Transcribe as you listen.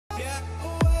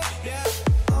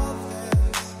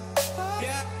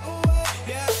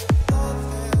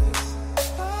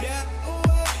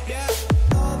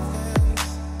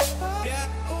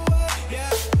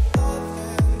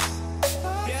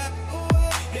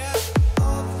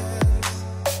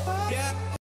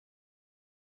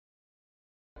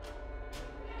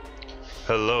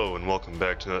Hello and welcome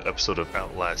back to another episode of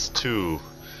Outlast 2.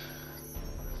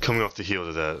 Coming off the heels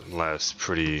of that last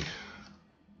pretty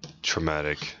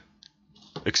traumatic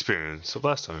experience of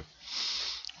last time.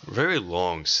 Very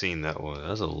long scene that was. That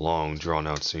was a long drawn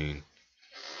out scene.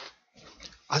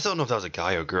 I don't know if that was a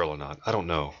guy or girl or not. I don't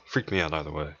know. Freaked me out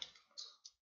either way.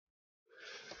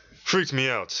 Freaked me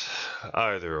out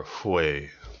either way.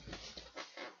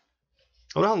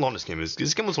 I wonder how long this game is.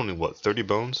 This game was only what, 30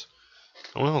 bones?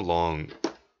 I wonder how long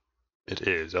it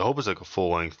is. I hope it's like a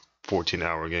full-length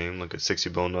 14-hour game, like a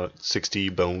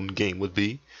 60-bone game would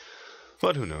be.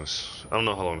 But who knows? I don't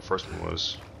know how long the first one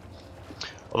was.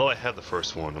 Although I had the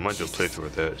first one, I might do a playthrough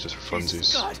with that just for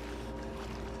funsies.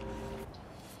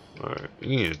 Alright,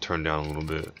 you need to turn down a little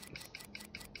bit.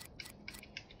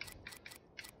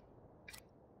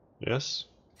 Yes?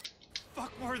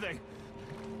 Fuck were they?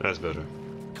 That's better.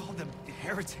 Called them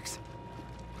heretics.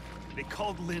 They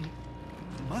called Lynn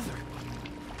mother.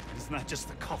 It's not just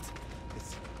a cult.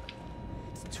 It's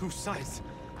two sides.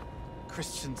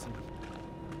 Christians and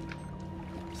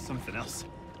something else.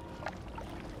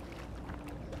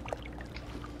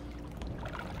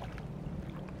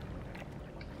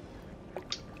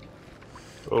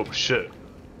 Oh shit.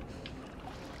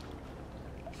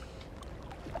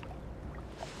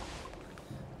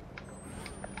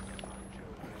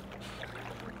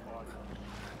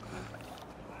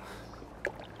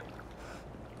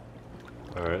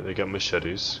 Alright, they got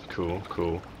machetes. Cool,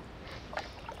 cool.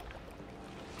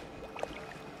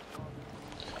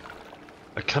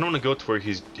 I kinda wanna go to where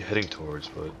he's heading towards,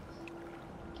 but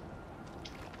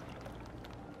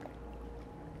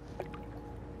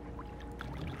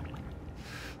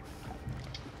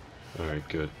alright,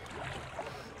 good.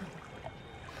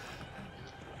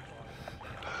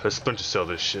 Let's Splinter Cell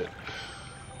this shit.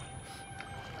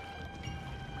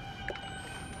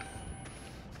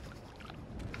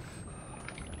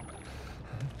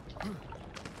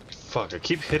 Fuck, I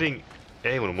keep hitting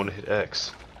A when I want to hit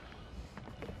X.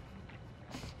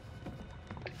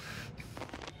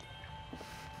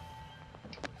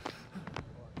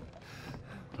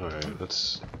 Alright,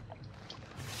 that's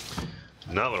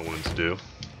not what I wanted to do.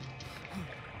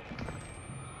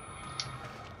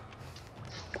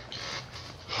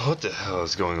 What the hell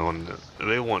is going on?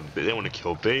 They want to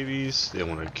kill babies. They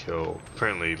want to kill.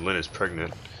 Apparently, Lynn is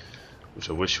pregnant, which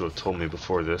I wish you would have told me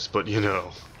before this. But you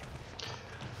know,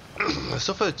 I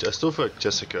still feel like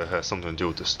Jessica has something to do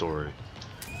with the story.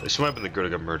 She might have been the girl that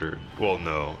got murdered. Well,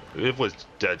 no, if it was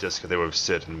that Jessica, they would have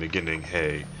said in the beginning,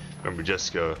 "Hey, remember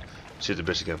Jessica? She's the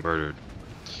bitch that got murdered."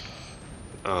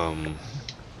 I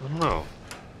don't know.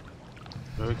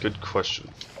 Very good question.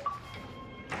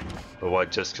 But why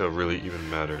Jessica really even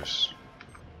matters.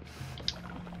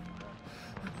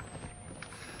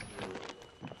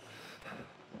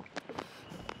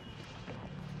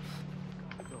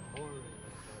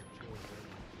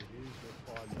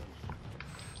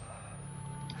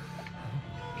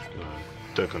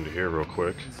 Duck under here real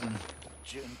quick.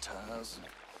 Gentiles and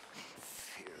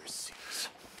Pharisees.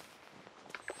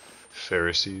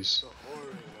 Pharisees.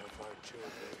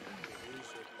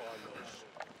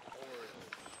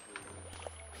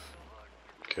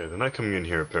 Okay, they're not coming in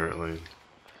here apparently.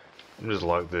 I'm just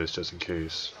lock this just in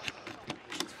case.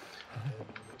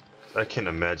 I can't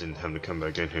imagine him to come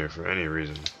back in here for any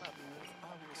reason.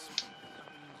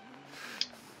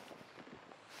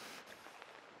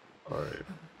 Alright,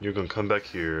 you're gonna come back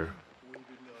here.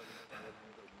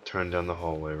 Turn down the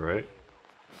hallway, right?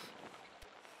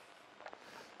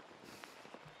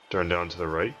 Turn down to the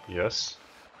right, yes.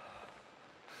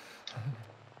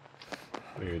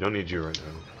 Okay, don't need you right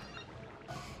now.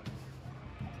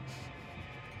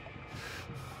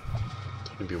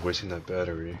 Don't be wasting that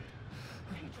battery.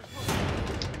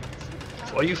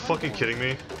 Are you fucking kidding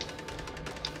me?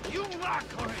 You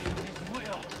mockery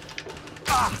will.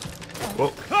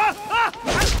 Whoa.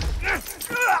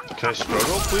 Can I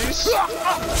struggle, please?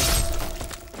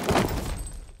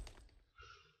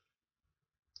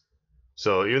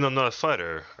 So, even though I'm not a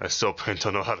fighter, I still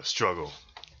don't know how to struggle.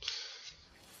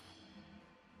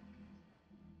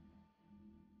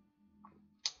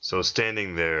 So,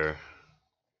 standing there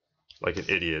like an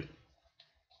idiot,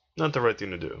 not the right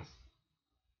thing to do.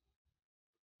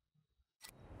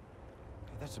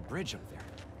 That's a bridge up there.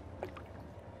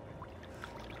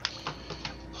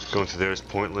 Going through there is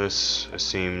pointless, it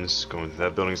seems. Going through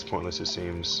that building is pointless, it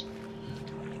seems.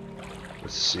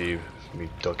 Let's see, me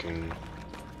ducking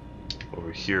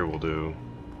over here will do.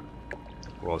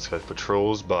 While this guy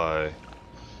patrols by.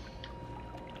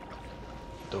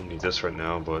 Don't need this right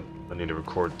now, but I need to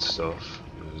record stuff.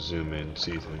 Zoom in,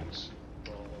 see things.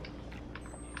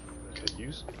 Okay,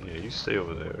 you stay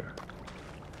over there.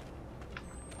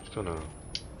 Just gonna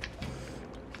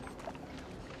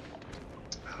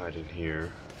hide in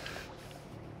here.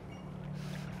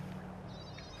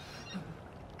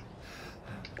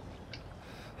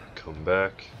 Come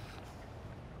back.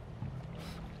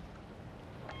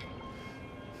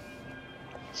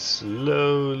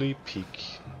 Slowly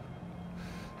peek.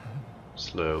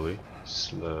 Slowly,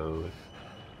 slowly.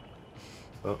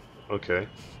 Oh, okay.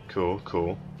 Cool,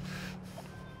 cool.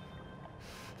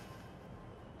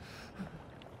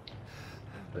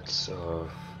 Let's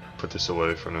put this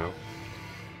away for now.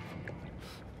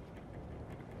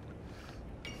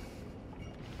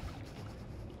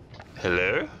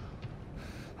 Hello?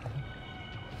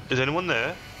 Is anyone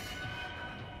there?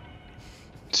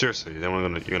 Seriously, is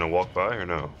anyone you're gonna walk by or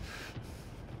no?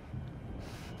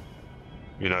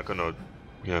 You're not gonna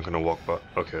walk by.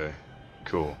 Okay,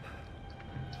 cool.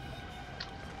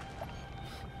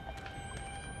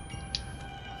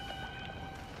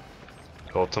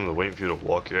 I'll tell them to wait for you to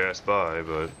walk your ass by,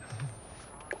 but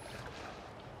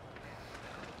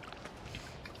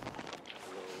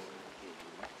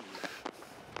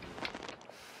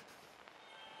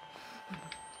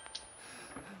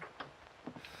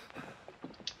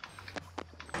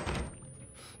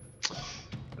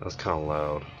that was kind of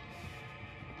loud.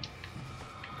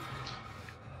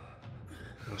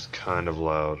 That was kind of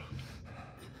loud.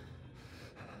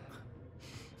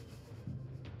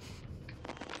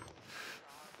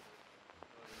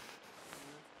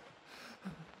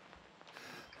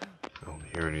 I don't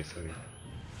hear anything.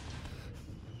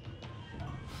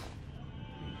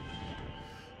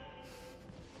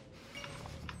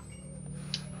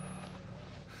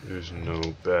 There's no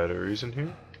batteries in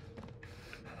here.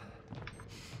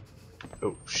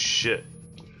 Oh shit.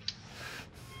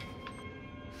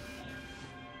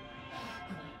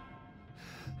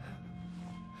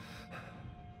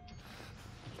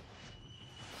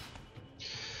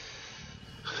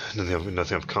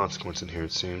 Nothing of consequence in here,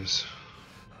 it seems.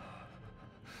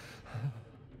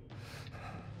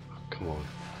 Come on.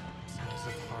 Size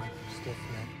of heart, stiff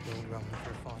neck, build run with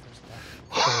your father's death.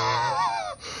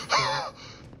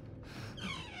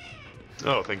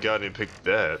 Oh, thank God I didn't pick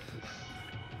that.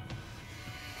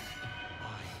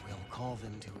 I will call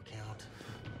them to account.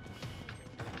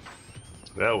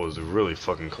 That was really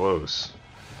fucking close.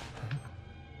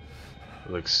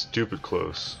 Like, stupid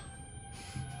close.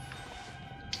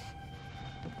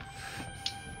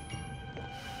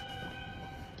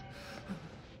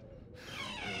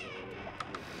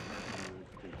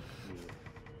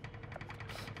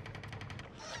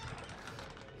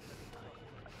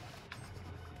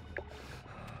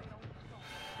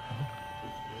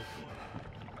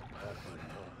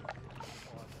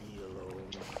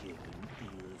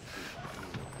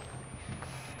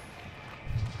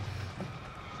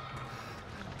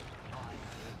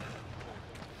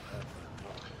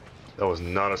 That was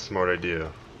not a smart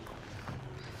idea.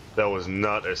 That was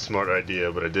not a smart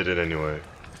idea, but I did it anyway.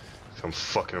 I'm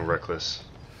fucking reckless.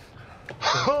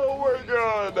 Oh my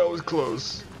god, that was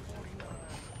close.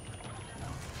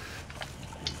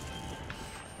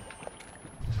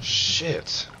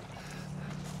 Shit.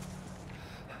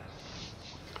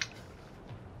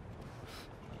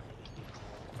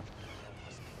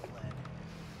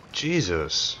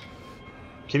 Jesus.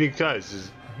 Can you guys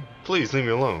just please leave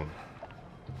me alone?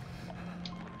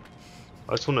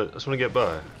 I just wanna get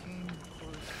by.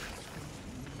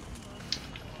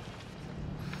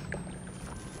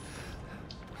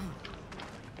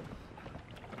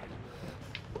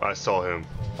 I saw him.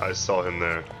 I saw him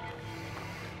there.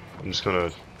 I'm just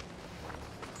gonna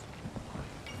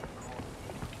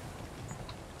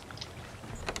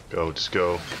go, just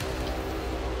go.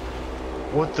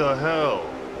 What the hell?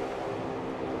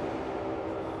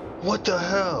 What the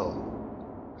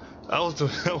hell?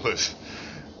 That was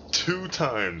 2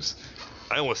 times.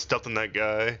 I almost stepped on that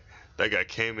guy. That guy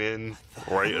came in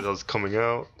right as I was coming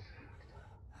out.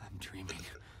 I'm dreaming.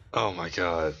 Oh my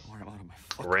god. Or I'm out of my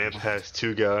fucking Ran mind. past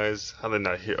 2 guys. How did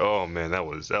I not hear? Oh man, that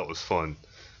was fun.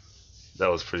 That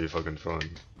was pretty fucking fun.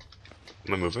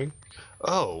 Am I moving?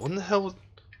 Oh, when the hell was...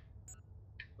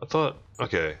 I thought...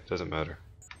 Okay, doesn't matter.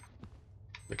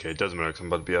 Okay, it doesn't matter because I'm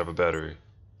about to be out of a battery.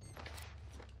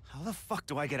 How the fuck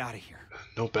do I get out of here?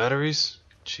 No batteries?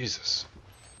 Jesus.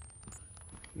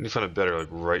 I need to find a battery like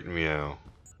right in meow.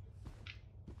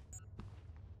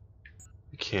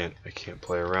 I can't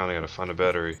play around, I gotta find a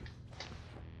battery.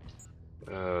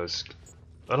 I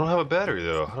don't have a battery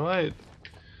though. How do I...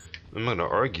 I'm not gonna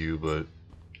argue, but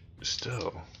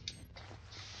still.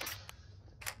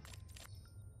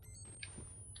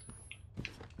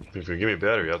 If you give me a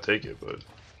battery, I'll take it, but...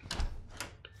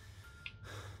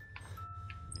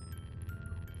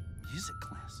 Music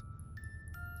class.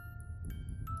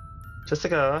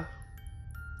 Jessica.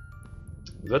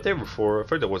 Was that there before? I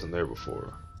figured that wasn't there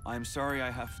before. I'm sorry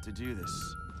I have to do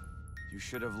this. You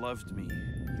should have loved me.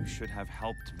 You should have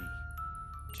helped me.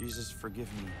 Jesus,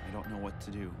 forgive me. I don't know what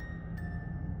to do.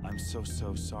 I'm so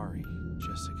sorry,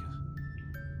 Jessica.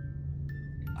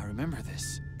 I remember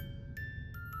this.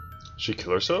 She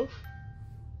kill herself?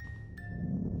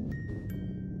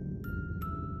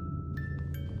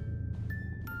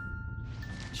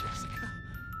 Jessica?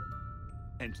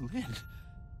 And Lynn?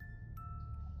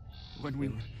 When we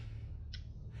were...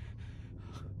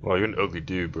 Wow, you're an ugly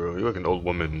dude, bro. You're like an old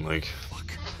woman, like... Fuck.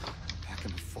 Back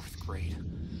in the 4th grade.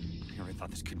 I never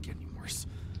thought this couldn't get any worse.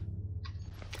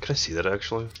 Can I see that,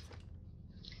 actually?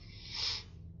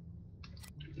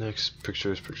 Next,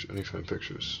 pictures, any find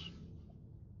pictures.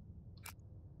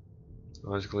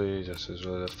 Logically, just as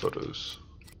well as photos.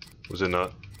 Was it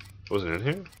not? Was it in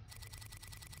here?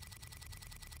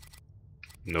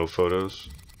 No photos?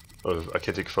 Oh, I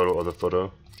can't take a photo of the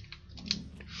photo?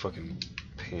 Fucking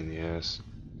pain in the ass.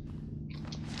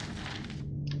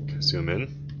 Can I zoom in?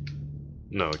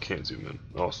 No, I can't zoom in.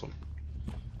 Awesome.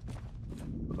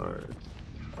 Alright.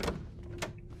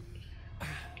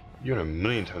 You're a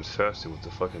million times faster with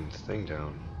the fucking thing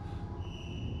down.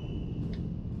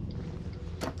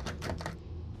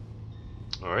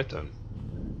 Alright then.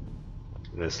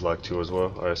 And it's locked too as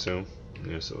well, I assume.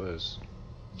 Yes, it is.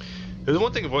 The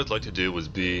one thing I've always liked to do was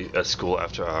be at school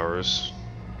after hours.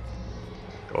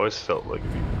 I always felt like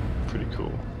it'd be pretty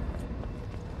cool.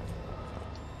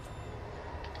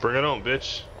 Bring it on,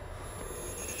 bitch.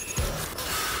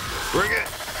 Bring it!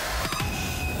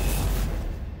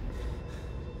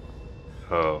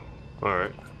 Oh,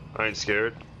 alright. I ain't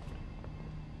scared.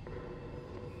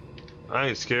 I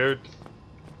ain't scared.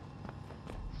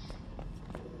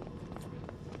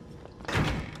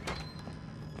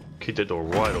 Keep that door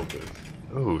wide open.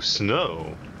 Ooh,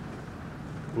 snow.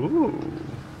 Ooh.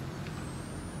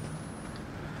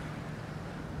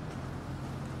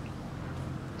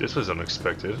 This was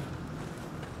unexpected.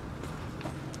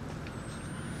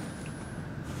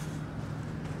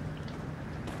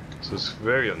 This was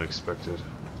very unexpected.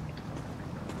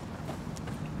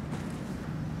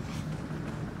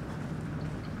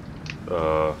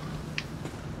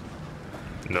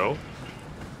 No?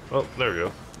 Oh, there we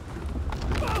go.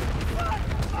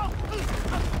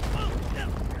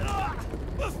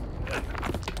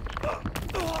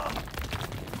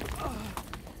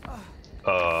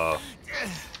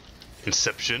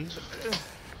 Inception.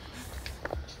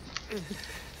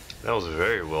 That was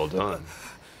very well done.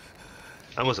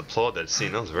 I must applaud that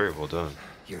scene. That was very well done.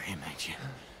 You're him, ain't you?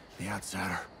 The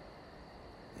outsider?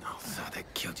 No, so they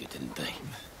killed you, didn't they?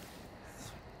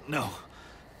 No.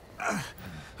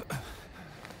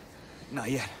 Not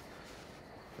yet.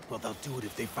 Well, they'll do it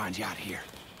if they find you out here.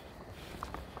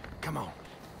 Come on.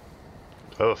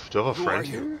 Oh, do you have a Who friend are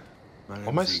you? here? My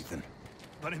Oh, my name's Ethan.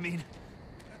 But I mean,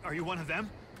 are you one of them?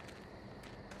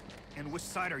 And which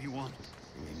side are you on?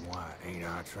 I mean, why ain't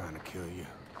I trying to kill you?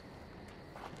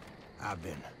 I've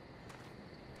been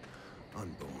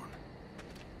unborn.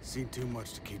 Seen too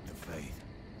much to keep the faith.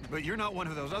 But you're not one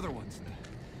of those other ones.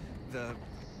 The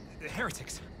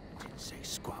heretics. Didn't say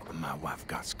squat when my wife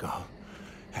got skull.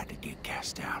 Had to get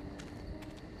cast out.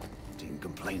 Didn't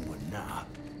complain when nah.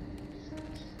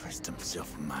 Pressed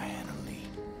himself on my Anna Lee.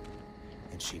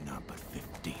 And she not but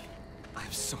 15.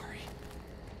 I'm sorry.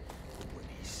 But when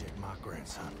he said my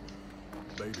grandson,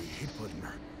 the baby he put in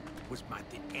her, was my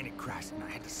the Antichrist, and I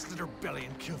had to slit her belly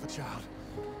and kill the child.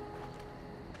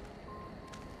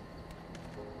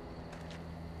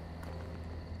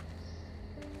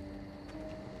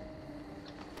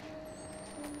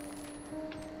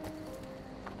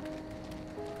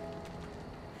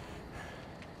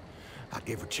 I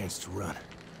gave her a chance to run.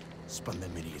 Spun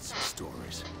them idiots some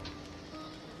stories.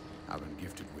 I've been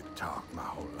gifted with talk my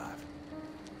whole life.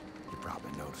 You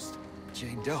probably noticed.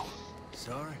 Jane Doe.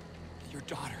 Sorry? Your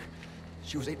daughter.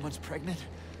 She was 8 months pregnant.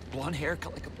 Blonde hair,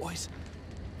 cut like a boy's.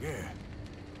 Yeah.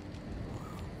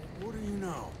 Well, what do you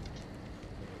know?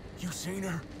 You seen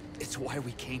her? It's why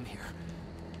we came here.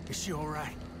 Is she all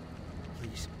right?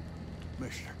 Please,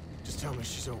 Mister, just tell me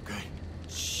she's okay.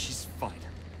 She's fine.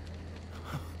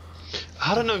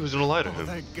 I don't know who's gonna lie to Oh, him.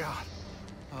 thank God.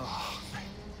 Oh,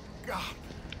 thank God.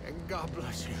 And God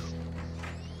bless you.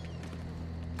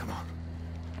 Come on.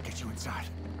 Get you inside.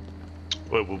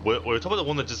 Wait, were you talking about the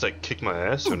one that just like kicked my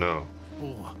ass or no?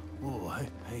 Oh,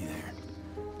 hey there.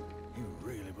 You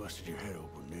really busted your head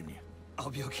open, didn't you? I'll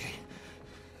be okay.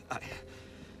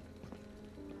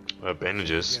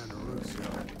 Bandages. Down the road,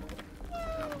 son.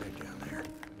 Got a bed down there.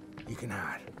 You can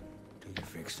hide till you're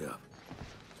fixed up.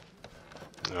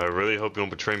 I really hope you don't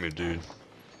betray me, dude.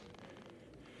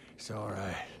 It's all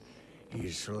right. You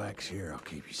just relax here. I'll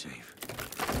keep you safe.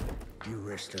 You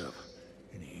rest up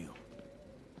and heal.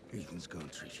 Ethan's gonna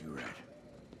treat you right.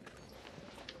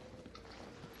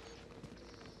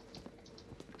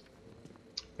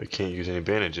 I can't use any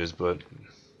bandages, but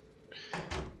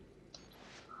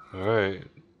alright.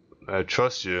 I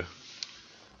trust you.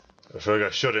 I feel like I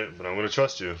shouldn't, but I'm gonna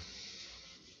trust you.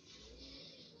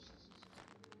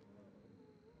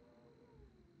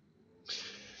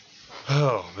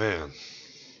 Oh man.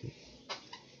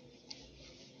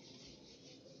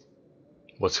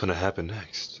 What's gonna happen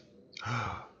next?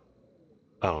 I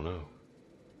don't know.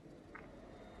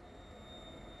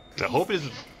 I hope it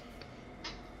isn't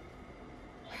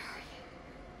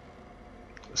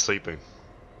sleeping.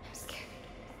 I'm scared.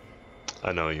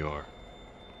 I know you are.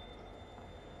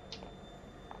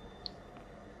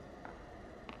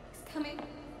 He's coming.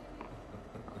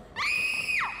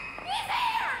 He's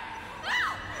here!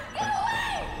 No! Get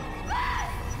away!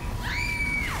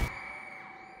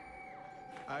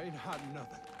 I ain't hiding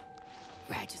nothing.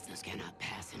 Righteousness cannot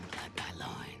pass in blood by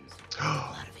loins. The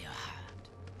blood of your heart.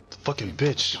 The fucking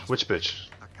bitch. Which bitch?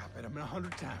 I copied him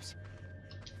 100 times.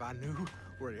 If I knew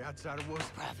where the outsider was,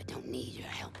 Prophet don't need your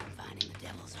help in finding the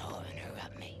devil's whore and her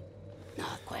up me. No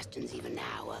questions even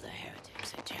now other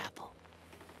heretics at chapel.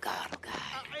 God will guide.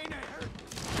 I ain't a heretic.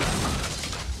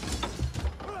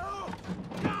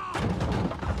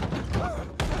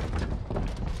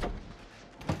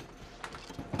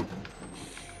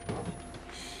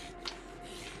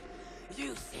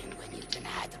 You sinned when you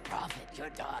denied the prophet, your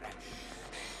daughter.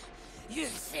 You've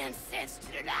sinned since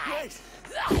tonight.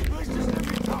 Please just let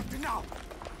me talk to now.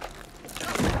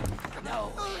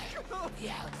 No, the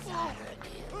outsider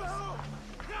is.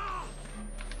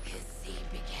 His seed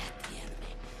begat the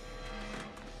enemy.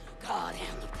 God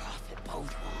and the prophet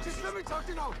both want. Just let me talk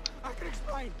to now. I can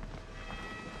explain.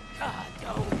 God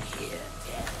don't hear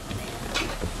death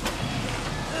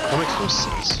That makes no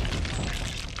sense.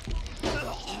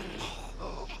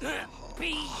 men.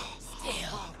 Be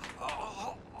still.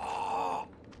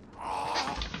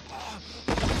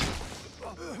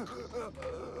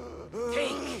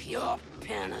 Take your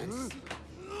penance.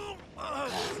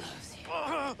 God loves you.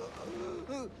 God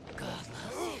loves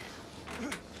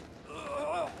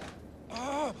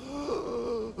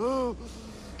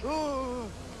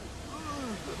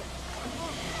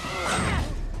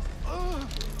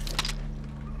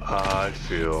I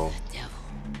feel you. Devil.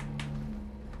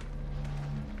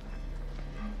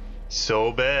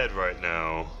 so bad right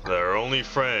now that our only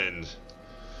friend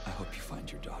I hope you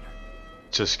find your daughter.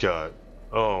 just got.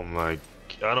 Oh my.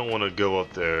 I don't want to go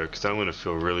up there because I'm going to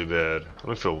feel really bad. I'm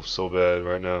going to feel so bad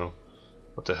right now.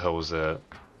 What the hell was that?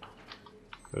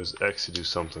 There's X to do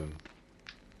something.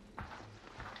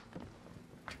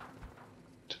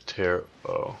 To tear.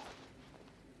 Oh.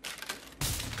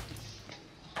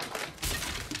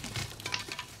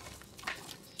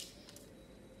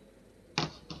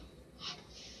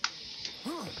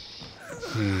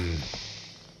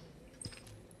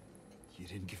 You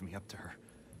didn't give me up to her.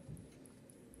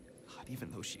 Not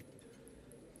even though she...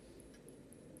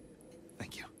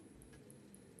 Thank you.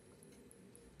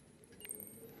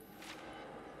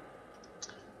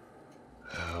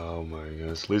 Oh my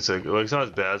goodness. At least like, it's not as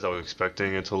bad as I was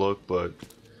expecting it to look, but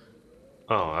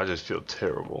oh, I just feel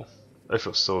terrible. I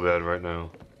feel so bad right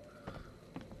now.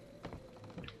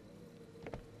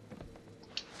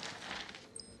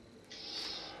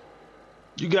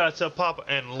 You gotta tell Papa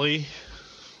and Lee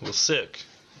was sick.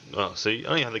 Oh, see, I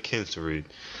don't even have the kids to read.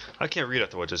 I can't read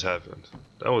after what just happened.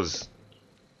 That was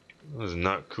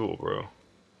not cool, bro.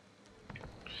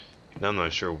 Now I'm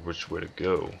not sure which way to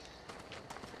go.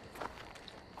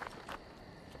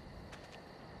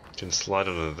 Can slide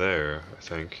under there, I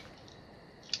think.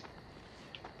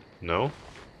 No?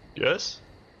 Yes?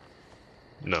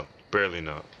 No, barely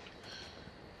not.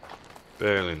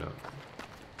 Barely not.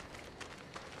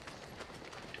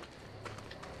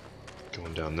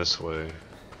 Going down this way.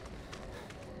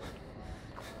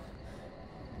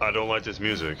 I don't like this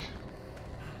music.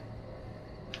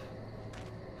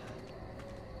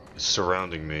 It's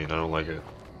surrounding me and I don't like it.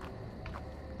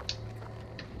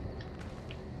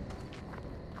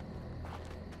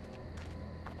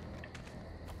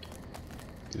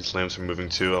 These lamps are moving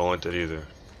too, I don't like that either.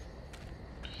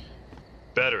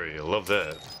 Battery, I love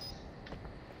that.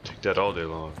 Take that all day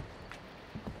long.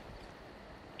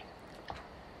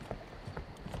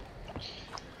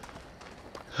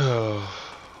 Oh,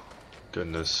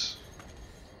 goodness.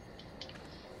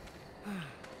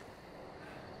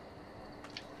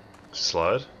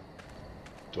 Slide?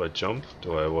 Do I jump?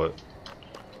 Do I what?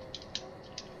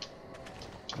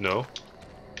 No.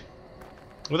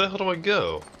 Where the hell do I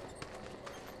go?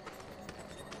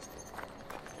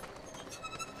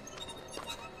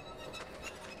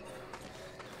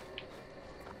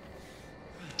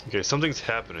 Okay, something's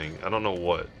happening. I don't know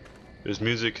what. This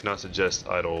music cannot suggest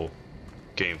idle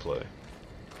gameplay.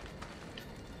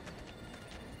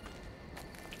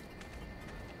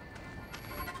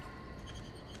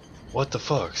 What the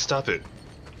fuck? Stop it.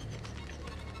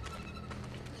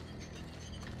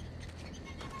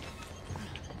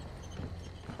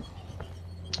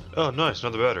 Oh, nice,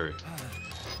 another battery.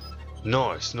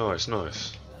 Nice, nice,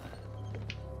 nice.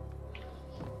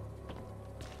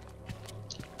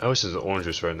 I wish there's an orange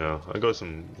juice right now. I got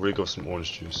some, really got some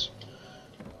orange juice.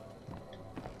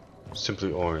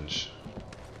 Simply orange.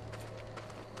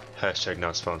 Hashtag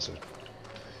not sponsored.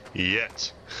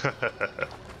 Yet.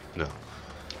 No.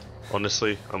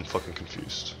 Honestly, I'm fucking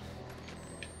confused.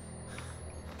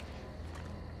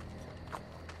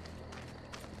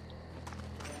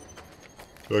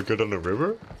 Do I go down the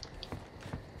river?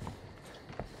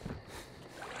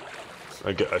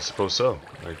 I suppose so.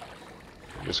 I'm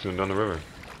just going down the river.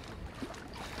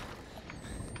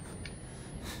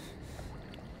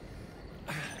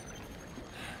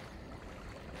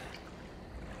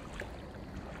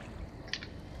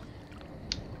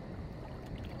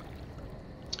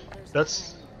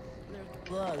 That's...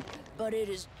 blood, but it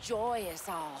is joyous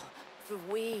all, for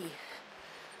we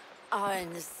are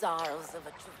in the sorrows of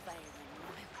a travailing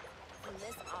life. And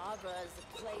this arbor is a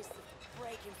place of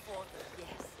breaking forth of,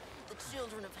 yes, the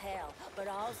children of hell, but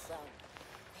also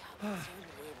the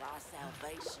opportunity of our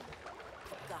salvation.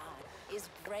 For God is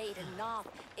great, and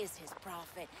Noth is his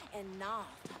prophet, and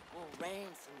Noth will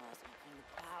ransom us from the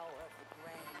power of the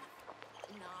grave.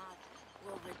 Noth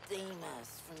will redeem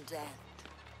us from death.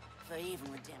 For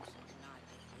even redemption cannot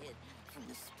be hid from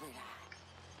the split eye.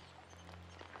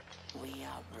 We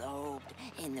are robed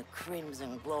in the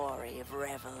crimson glory of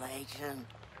revelation.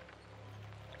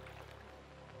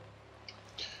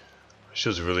 She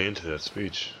was really into that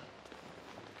speech.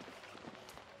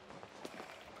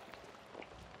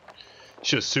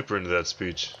 She was super into that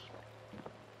speech.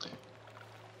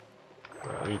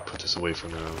 Alright, let me put this away for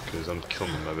now, because I'm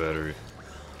killing my battery.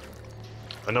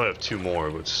 I know I have 2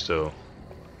 more, but still.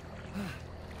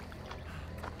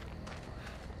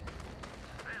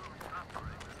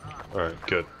 Alright,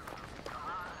 good.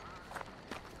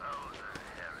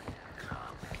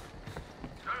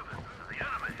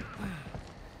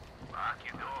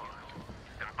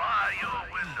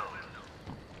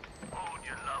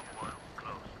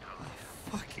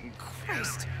 Fucking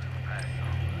Christ.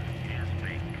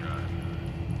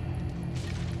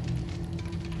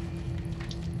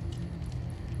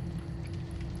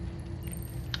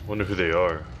 Wonder who they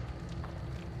are.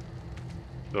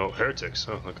 No, heretics.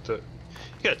 Oh, look at that.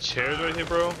 You got chairs right here,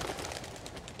 bro?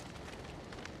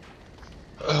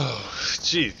 Oh,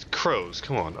 jeez, crows,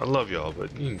 come on. I love y'all, but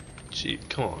gee,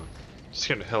 come on. You're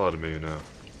scaring the hell out of me now.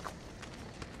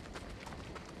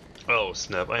 Oh,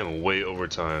 snap, I am way over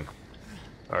time.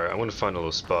 Alright, I want to find a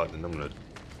little spot and I'm gonna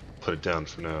put it down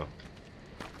for now.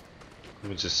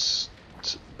 Let me just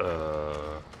see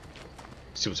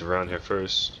what's around here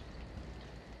first.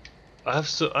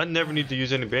 I never need to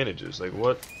use any bandages. Like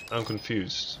what? I'm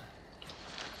confused.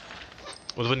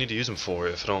 What do I need to use them for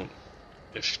if I don't,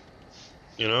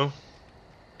 you know?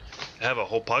 I have a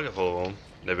whole pocket full of them.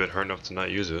 They've been hurt enough to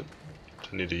not use it.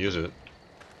 I need to use it.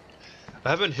 I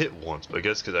haven't hit once, but I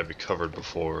guess because I recovered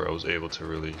before, I was able to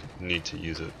really need to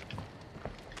use it.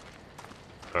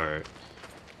 Alright.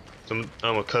 So I'm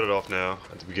gonna cut it off now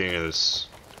at the beginning of this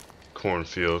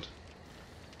cornfield.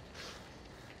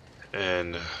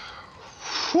 And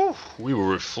whew, we will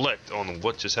reflect on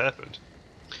what just happened.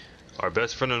 Our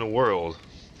best friend in the world,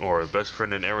 or our best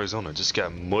friend in Arizona, just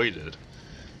got moited.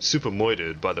 Super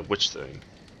moited by the witch thing.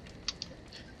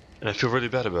 And I feel really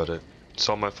bad about it. It's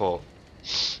all my fault.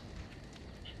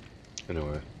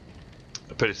 Anyway,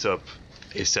 I put this up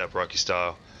ASAP Rocky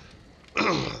style.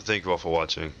 Thank you all for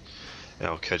watching, and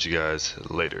I'll catch you guys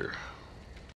later.